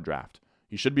the NFL draft.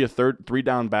 He should be a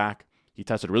 3-down back. He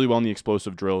tested really well in the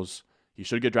explosive drills. He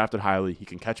should get drafted highly. He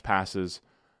can catch passes.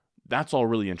 That's all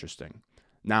really interesting.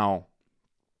 Now,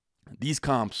 these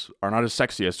comps are not as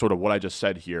sexy as sort of what I just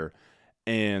said here.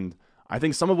 And I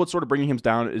think some of what's sort of bringing him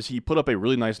down is he put up a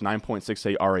really nice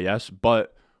 9.68 RAS,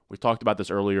 but we talked about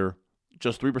this earlier,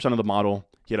 just 3% of the model.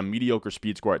 He had a mediocre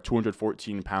speed score at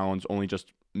 214 pounds, only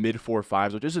just mid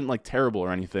 4.5s, which isn't like terrible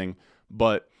or anything,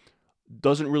 but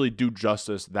doesn't really do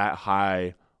justice that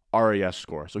high RAS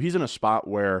score. So he's in a spot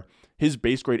where his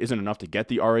base grade isn't enough to get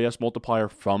the RAS multiplier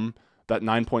from that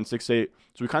 9.68.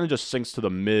 So he kind of just sinks to the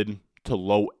mid to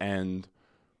low end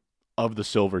of the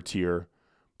silver tier.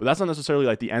 But that's not necessarily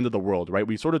like the end of the world, right?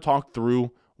 We sort of talked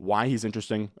through why he's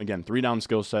interesting. Again, 3-down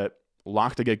skill set,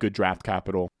 locked to get good draft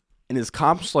capital. And his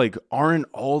comps like aren't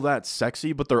all that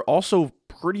sexy, but they're also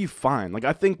pretty fine. Like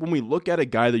I think when we look at a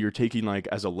guy that you're taking like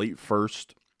as a late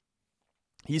first,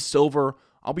 he's silver.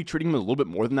 I'll be treating him a little bit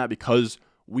more than that because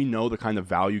we know the kind of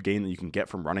value gain that you can get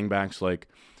from running backs. Like,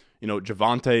 you know,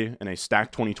 Javonte in a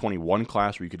stacked 2021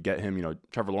 class where you could get him, you know,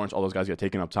 Trevor Lawrence, all those guys get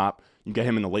taken up top. You get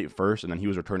him in the late first, and then he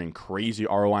was returning crazy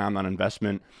ROI on that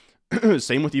investment.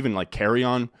 Same with even like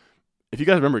Kerryon. If you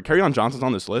guys remember, Kerryon Johnson's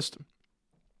on this list.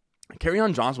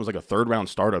 Kerryon Johnson was like a 3rd-round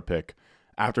startup pick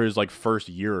after his like first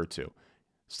year or two.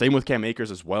 Same with Cam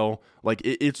Akers as well. Like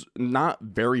it's not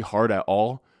very hard at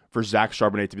all for Zach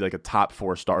Charbonnet to be like a top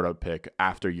 4 startup pick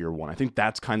after year 1. I think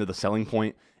that's kind of the selling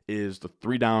point is the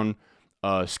 3-down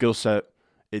skill set.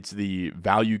 It's the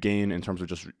value gain in terms of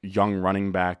just young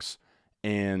running backs.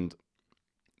 And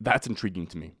that's intriguing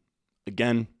to me.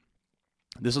 Again,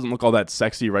 this doesn't look all that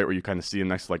sexy, right? Where you kind of see him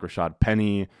next to like Rashad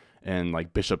Penny and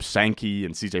like Bishop Sankey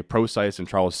and CJ Prosise and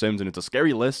Charles Sims. And it's a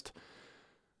scary list.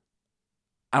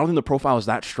 I don't think the profile is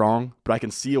that strong, but I can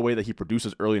see a way that he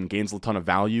produces early and gains a ton of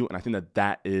value. And I think that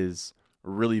that is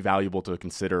really valuable to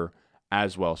consider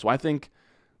as well. So I think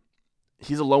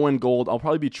he's a low-end gold. I'll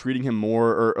probably be treating him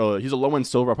more, or he's a low-end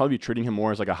silver. I'll probably be treating him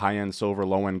more as like a high-end silver,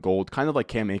 low-end gold, kind of like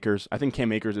Cam Akers. I think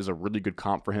Cam Akers is a really good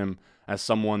comp for him as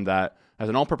someone that has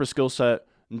an all-purpose skill set,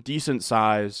 decent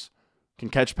size, can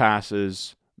catch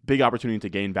passes, big opportunity to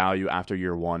gain value after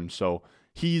year 1. So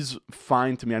he's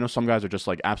fine to me. I know some guys are just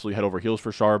like absolutely head over heels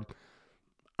for Sharp.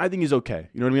 I think he's okay.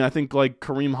 You know what I mean? I think like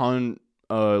Kareem Hunt,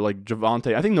 like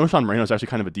Javonte. I think Noshan Moreno is actually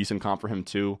kind of a decent comp for him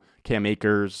too. Cam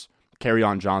Akers,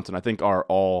 Kerryon Johnson, I think are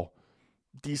all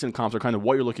decent comps. Are kind of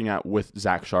what you're looking at with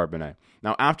Zach Charbonnet.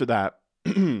 Now after that,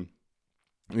 we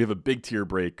have a big tier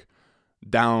break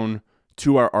down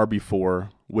to our RB4,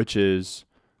 which is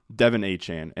Devin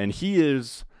Achane, and he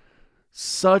is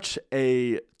such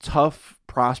a tough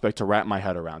prospect to wrap my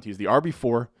head around. He's the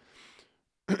RB4.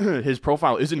 His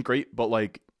profile isn't great, but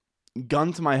like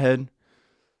gun to my head,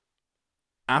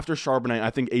 after Charbonnet, I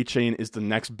think Achane is the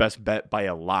next best bet by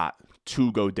a lot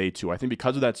to go day 2. I think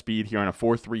because of that speed here on a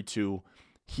 4.32,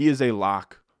 he is a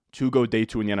lock to go day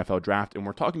 2 in the NFL draft. And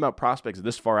we're talking about prospects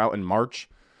this far out in March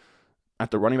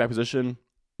at the running back position.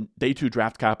 Day 2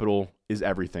 draft capital is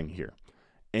everything here.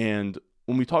 And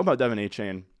when we talk about Devin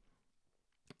Achane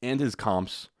and his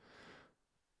comps,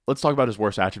 let's talk about his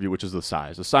worst attribute, which is the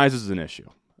size. The size is an issue.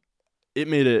 It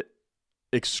made it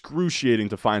excruciating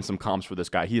to find some comps for this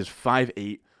guy. He is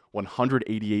 5'8",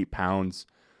 188 pounds.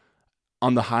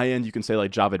 On the high end, you can say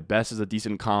like Javid Best is a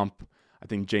decent comp. I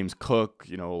think James Cook,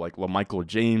 you know, like LaMichael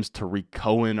James, Tariq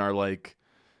Cohen are like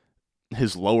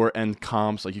his lower end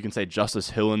comps. Like you can say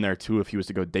Justice Hill in there too if he was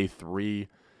to go day 3.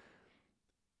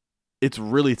 It's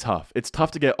really tough. It's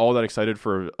tough to get all that excited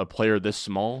for a player this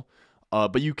small,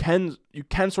 but you can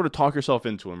sort of talk yourself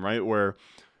into him, right? Where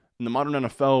in the modern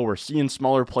NFL, we're seeing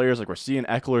smaller players, like we're seeing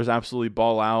Eckler's absolutely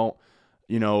ball out.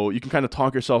 You know, you can kind of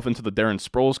talk yourself into the Darren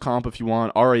Sproles comp if you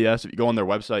want. RAS, if you go on their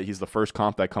website, he's the first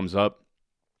comp that comes up.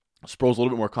 Sproles a little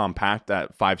bit more compact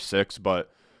at 5'6",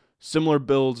 but similar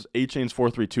builds. Achane's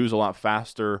 4.32 is a lot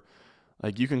faster.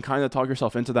 Like you can kind of talk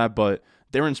yourself into that, but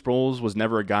Darren Sproles was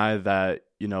never a guy that,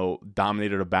 you know,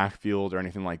 dominated a backfield or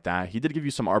anything like that. He did give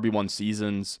you some RB1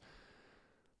 seasons.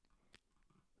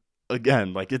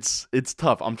 Again, like it's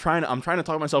tough. I'm trying to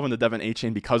talk myself into Devin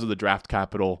Achane because of the draft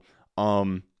capital.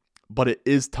 But it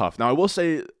is tough. Now I will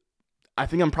say, I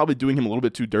think I'm probably doing him a little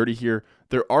bit too dirty here.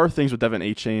 There are things with Devin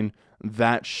Achane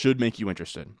that should make you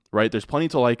interested, right? There's plenty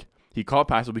to like. He caught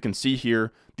passes. We can see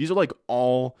here. These are like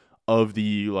all of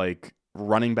the like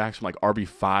running backs from like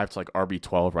RB5 to like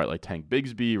RB12, right? Like Tank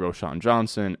Bigsby, Roschon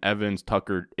Johnson, Evans,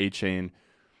 Tucker, Achane.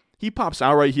 He pops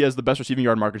out, right? He has the best receiving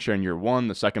yard market share in year 1,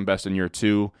 the second best in year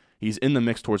 2. He's in the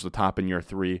mix towards the top in year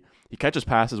 3. He catches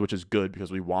passes, which is good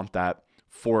because we want that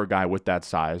for a guy with that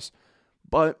size.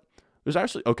 But there's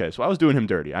actually, okay, so I was doing him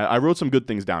dirty. I wrote some good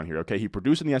things down here, okay? He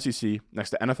produced in the SEC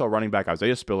next to NFL running back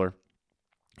Isaiah Spiller.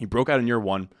 He broke out in year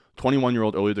one,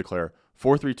 21-year-old early declare,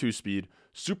 4.32 speed,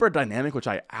 super dynamic, which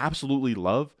I absolutely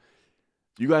love.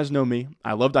 You guys know me.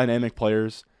 I love dynamic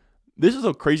players. This is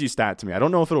a crazy stat to me. I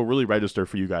don't know if it'll really register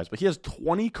for you guys, but he has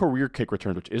 20 career kick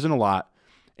returns, which isn't a lot,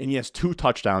 and he has 2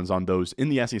 touchdowns on those in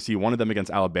the SEC, one of them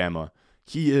against Alabama.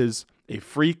 He is a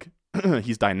freak.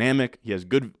 He's dynamic. He has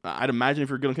good, I'd imagine if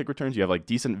you're good on kick returns, you have like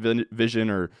decent vision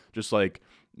or just like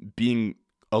being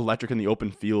electric in the open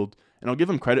field. And I'll give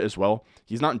him credit as well.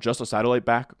 He's not just a satellite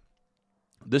back.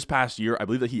 This past year, I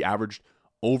believe that he averaged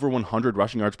over 100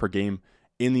 rushing yards per game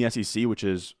in the SEC, which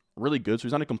is really good. So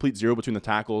he's not a complete zero between the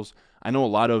tackles. I know a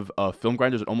lot of film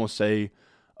grinders would almost say,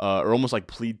 or almost like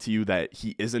plead to you that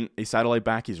he isn't a satellite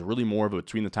back. He's really more of a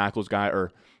between the tackles guy,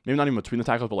 or maybe not even between the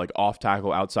tackles, but like off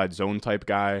tackle, outside zone type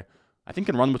guy. I think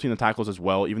can run between the tackles as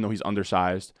well, even though he's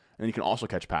undersized, and he can also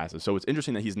catch passes. So it's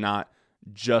interesting that he's not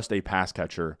just a pass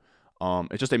catcher.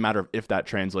 It's just a matter of if that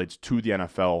translates to the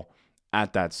NFL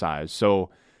at that size. So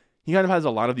he kind of has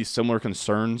a lot of these similar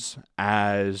concerns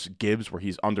as Gibbs, where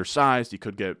he's undersized. He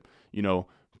could get,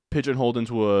 pigeonholed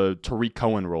into a Tariq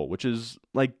Cohen role, which is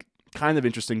like kind of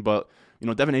interesting. But,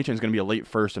 Devin Achane is going to be a late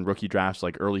first in rookie drafts,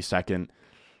 like early second.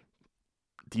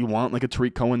 Do you want like a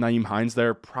Tariq Cohen, Nyheim Hines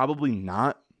there? Probably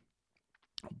not.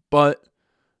 But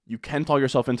you can talk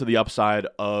yourself into the upside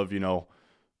of,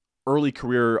 early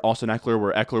career Austin Ekeler,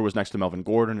 where Ekeler was next to Melvin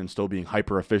Gordon and still being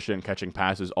hyper efficient, catching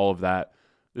passes, all of that.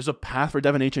 There's a path for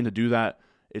Devin Achane to do that.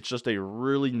 It's just a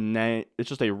really narrow,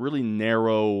 it's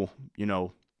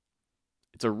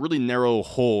a really narrow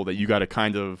hole that you got to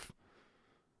kind of,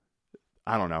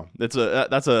 I don't know. That's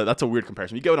a weird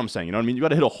comparison. You get what I'm saying? You know what I mean? You got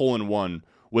to hit a hole in one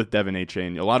with Devin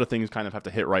Achane. A lot of things kind of have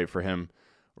to hit right for him.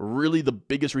 Really, the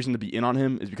biggest reason to be in on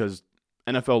him is because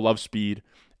NFL loves speed,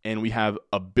 and we have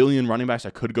a billion running backs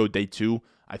that could go day 2.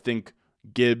 I think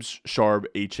Gibbs, Sharp,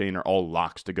 Achane are all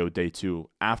locks to go day 2.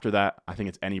 After that, I think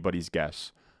it's anybody's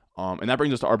guess. And that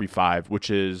brings us to RB5,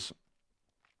 which is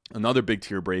another big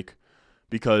tier break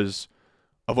because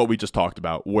of what we just talked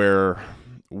about, where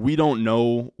we don't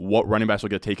know what running backs will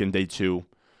get taken day 2.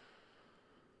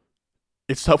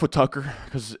 It's tough with Tucker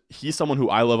because he's someone who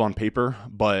I love on paper,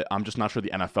 but I'm just not sure the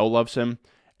NFL loves him.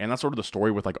 And that's sort of the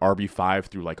story with like RB5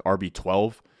 through like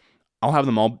RB12. I'll have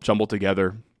them all jumbled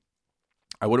together.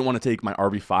 I wouldn't want to take my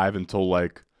RB5 until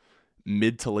like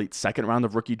mid to late second round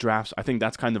of rookie drafts. I think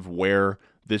that's kind of where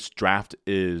this draft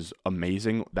is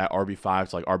amazing. That RB5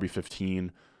 to like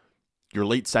RB15. Your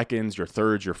late seconds, your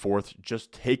thirds, your fourths,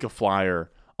 just take a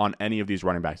flyer on any of these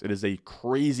running backs. It is a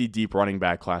crazy deep running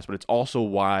back class, but it's also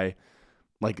why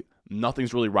like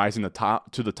nothing's really rising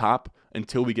to the top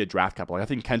until we get draft capital. Like, I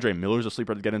think Kendre Miller's a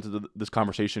sleeper to get into this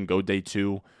conversation. Go day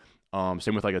 2.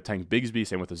 Same with like a Tank Bigsby.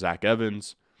 Same with a Zach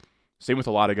Evans. Same with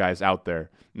a lot of guys out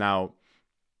there. Now,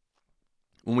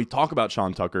 when we talk about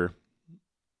Sean Tucker,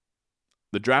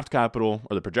 the draft capital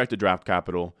or the projected draft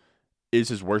capital is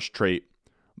his worst trait,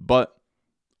 but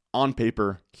on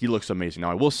paper, he looks amazing.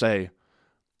 Now, I will say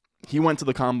he went to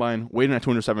the combine, weighed in at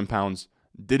 207 pounds,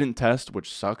 didn't test,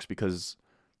 which sucks because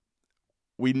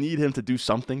we need him to do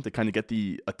something to kind of get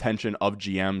the attention of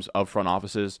GMs, of front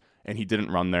offices, and he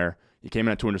didn't run there. He came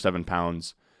in at 207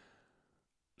 pounds.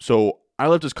 So I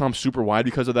left his comp super wide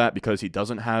because of that, because he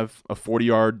doesn't have a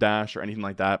 40-yard dash or anything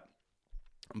like that.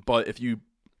 But if you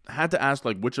had to ask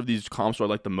like which of these comps do I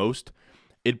like the most,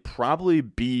 it'd probably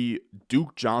be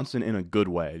Duke Johnson in a good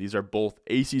way. These are both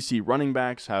ACC running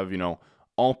backs, have,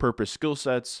 all-purpose skill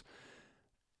sets.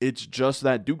 It's just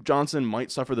that Duke Johnson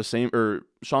might suffer the same, or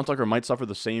Sean Tucker might suffer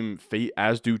the same fate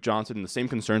as Duke Johnson. And the same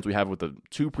concerns we have with the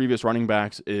 2 previous running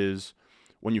backs is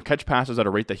when you catch passes at a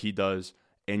rate that he does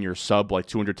and you're sub like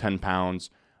 210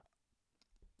 pounds,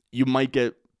 you might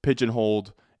get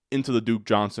pigeonholed into the Duke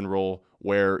Johnson role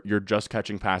where you're just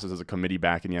catching passes as a committee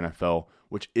back in the NFL,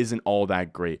 which isn't all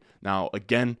that great. Now,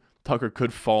 again, Tucker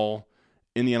could fall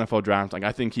in the NFL draft. Like,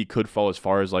 I think he could fall as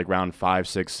far as like round 5,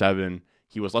 6, 7.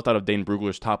 He was left out of Dane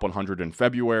Brugler's top 100 in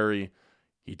February.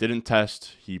 He didn't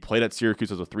test. He played at Syracuse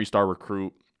as a 3-star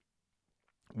recruit.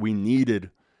 We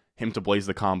needed him to blaze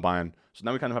the combine. So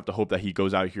now we kind of have to hope that he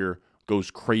goes out here,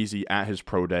 goes crazy at his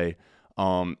pro day.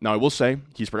 Now, I will say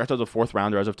he's projected as a 4th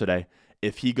rounder as of today.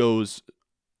 If he goes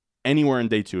anywhere in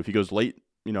day 2, if he goes late,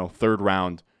 3rd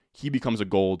round, he becomes a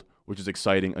gold, which is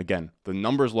exciting. Again, the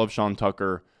numbers love Sean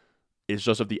Tucker. It's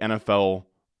just if the NFL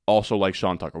also like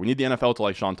Sean Tucker. We need the NFL to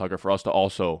like Sean Tucker for us to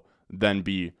also then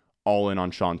be all in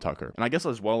on Sean Tucker. And I guess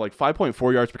as well, like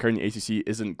 5.4 yards per carry in the ACC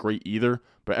isn't great either,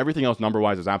 but everything else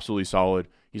number-wise is absolutely solid.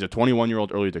 He's a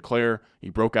 21-year-old early declare. He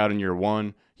broke out in year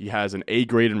 1. He has an A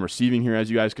grade in receiving here, as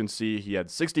you guys can see. He had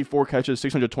 64 catches,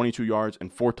 622 yards,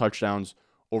 and 4 touchdowns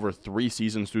over 3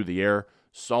 seasons through the air.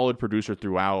 Solid producer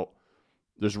throughout.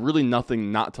 There's really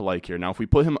nothing not to like here. Now, if we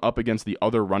put him up against the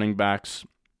other running backs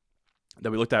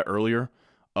that we looked at earlier,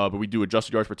 but we do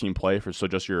adjusted yards per team play so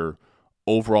just your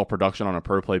overall production on a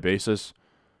per play basis,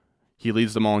 he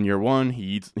leads them all in year 1.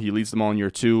 He leads them all in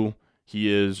year 2.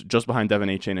 He is just behind Devin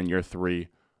Achane in year 3.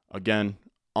 Again,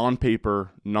 on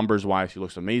paper, numbers-wise, he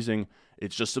looks amazing.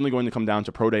 It's just simply going to come down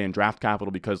to pro day and draft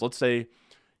capital because let's say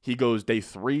he goes day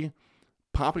 3.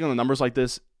 Popping on the numbers like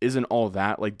this isn't all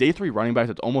that. Like day 3 running backs,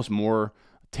 it's almost more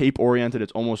tape-oriented.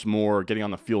 It's almost more getting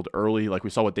on the field early, like we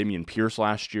saw with Dameon Pierce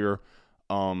last year.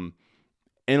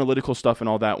 Analytical stuff and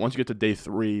all that. Once you get to day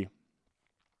 3,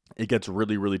 it gets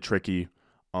really, really tricky.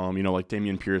 Like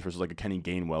Dameon Pierce versus like a Kenny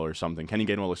Gainwell or something. Kenny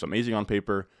Gainwell looks amazing on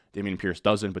paper. Dameon Pierce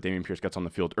doesn't, but Dameon Pierce gets on the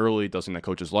field early, does something that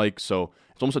coaches like. So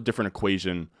it's almost a different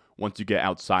equation once you get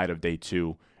outside of day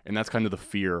 2. And that's kind of the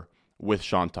fear with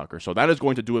Sean Tucker. So that is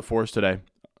going to do it for us today.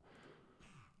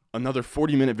 Another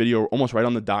 40-minute video, almost right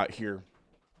on the dot here.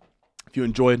 If you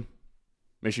enjoyed,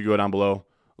 make sure you go down below,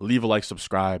 leave a like,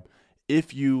 subscribe.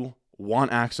 If you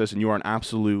want access and you are an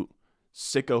absolute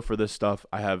sicko for this stuff,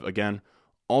 I have, again,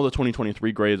 all the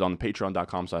 2023 grades on the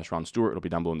patreon.com/Ron Stewart. It'll be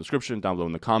down below in the description, down below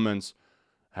in the comments.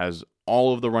 Has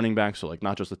all of the running backs, so like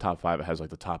not just the top 5, it has like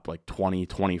the top like 20,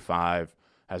 25.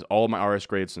 Has all of my RS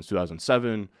grades since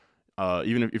 2007.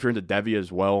 Even if you're into Devy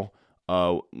as well,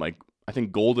 like I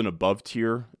think gold and above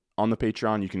tier on the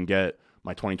Patreon, you can get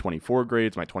my 2024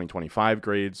 grades, my 2025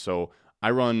 grades. So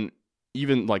I run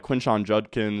even like Quinshon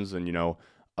Judkins and, who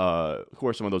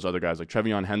are some of those other guys like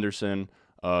Trevion Henderson,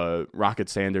 Rocket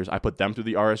Sanders. I put them through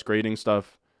the RS grading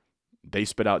stuff. They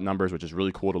spit out numbers, which is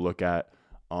really cool to look at.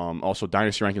 Also,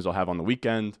 Dynasty Rankings I'll have on the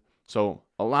weekend. So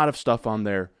a lot of stuff on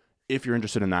there if you're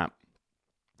interested in that.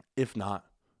 If not,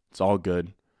 it's all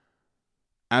good.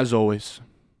 As always,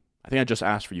 I think I just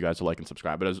asked for you guys to like and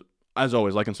subscribe. But as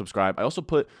always, like and subscribe. I also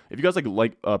put, if you guys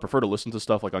prefer to listen to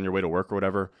stuff like on your way to work or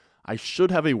whatever, I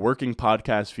should have a working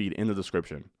podcast feed in the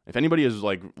description. If anybody is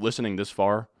like listening this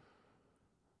far,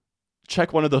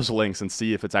 check one of those links and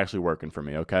see if it's actually working for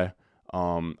me, okay?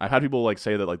 I've had people like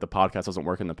say that like the podcast doesn't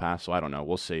work in the past, so I don't know.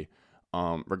 We'll see.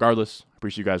 Regardless, I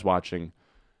appreciate you guys watching,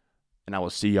 and I will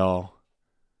see y'all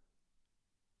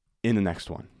in the next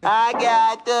one. I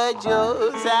got the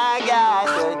juice, I got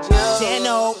the juice.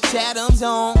 Channel, Chatham's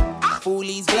on.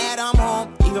 Foolies glad I'm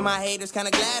home. Even my haters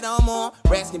kinda glad I'm on.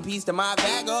 Rest in peace to my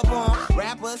vagabond.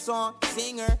 Rapper song,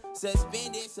 singer,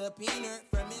 suspended, subpoena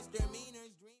from Mr. Me.